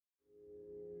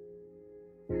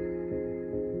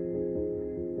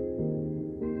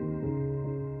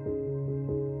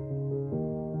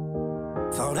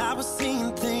Thought I was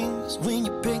seeing things when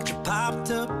your picture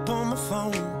popped up on my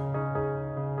phone.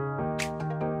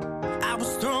 I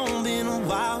was thrown, been a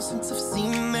while since I've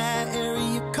seen that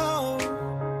area code.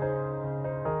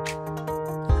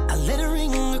 I let it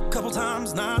ring a couple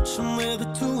times, not sure whether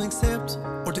to accept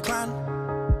or decline.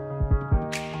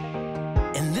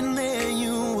 And then there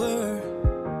you were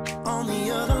on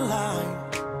the other line,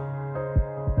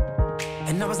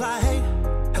 and I was like, hey,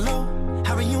 hello,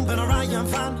 how are you? Been alright, yeah, I'm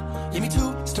fine. Yeah, me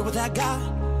too, still with that guy.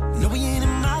 No, he ain't in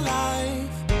my life.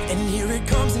 And here it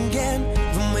comes again.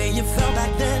 The way you felt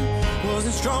back then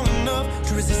wasn't strong enough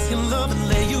to resist your love and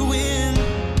let you in.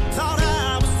 Thought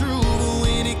I was through, but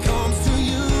when it comes to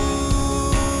you,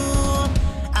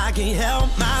 I can't help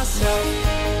myself.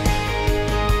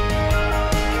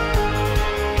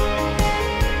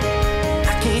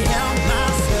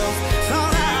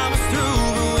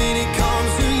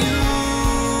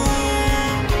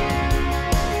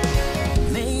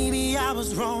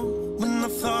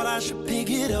 I should pick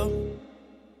it up,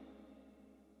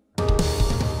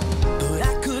 but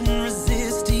I couldn't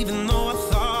resist, even though I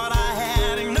thought I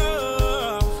had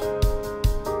enough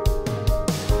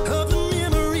of the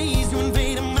memories you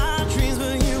invaded my dreams.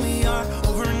 But here we are,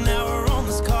 over an hour on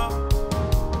this call.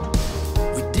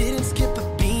 We didn't skip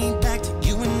a beat, back to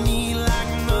you and me like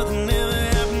nothing ever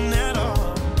happened at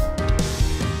all.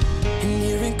 And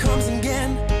here it comes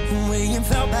again. The way you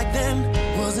felt back then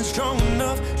wasn't strong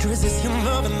enough to resist your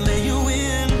love and let you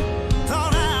in.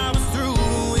 Thought I was through,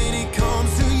 but when it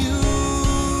comes to you,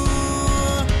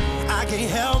 I can't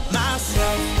help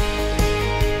myself.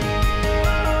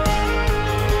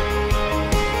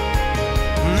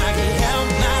 I can't help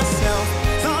myself.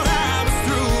 Thought I was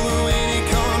through, but when it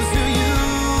comes to you,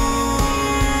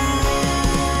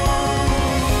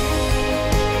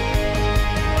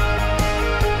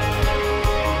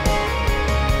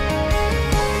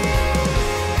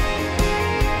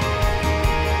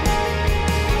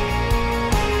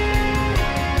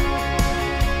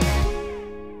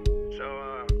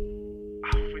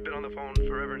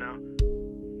 forever now.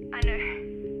 I know.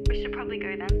 We should probably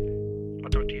go then. I'll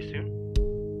talk to you soon.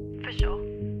 For sure.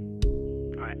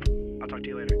 Alright, I'll talk to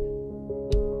you later.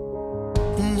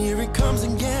 And here it comes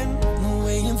again. The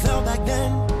way you felt back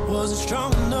then wasn't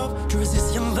strong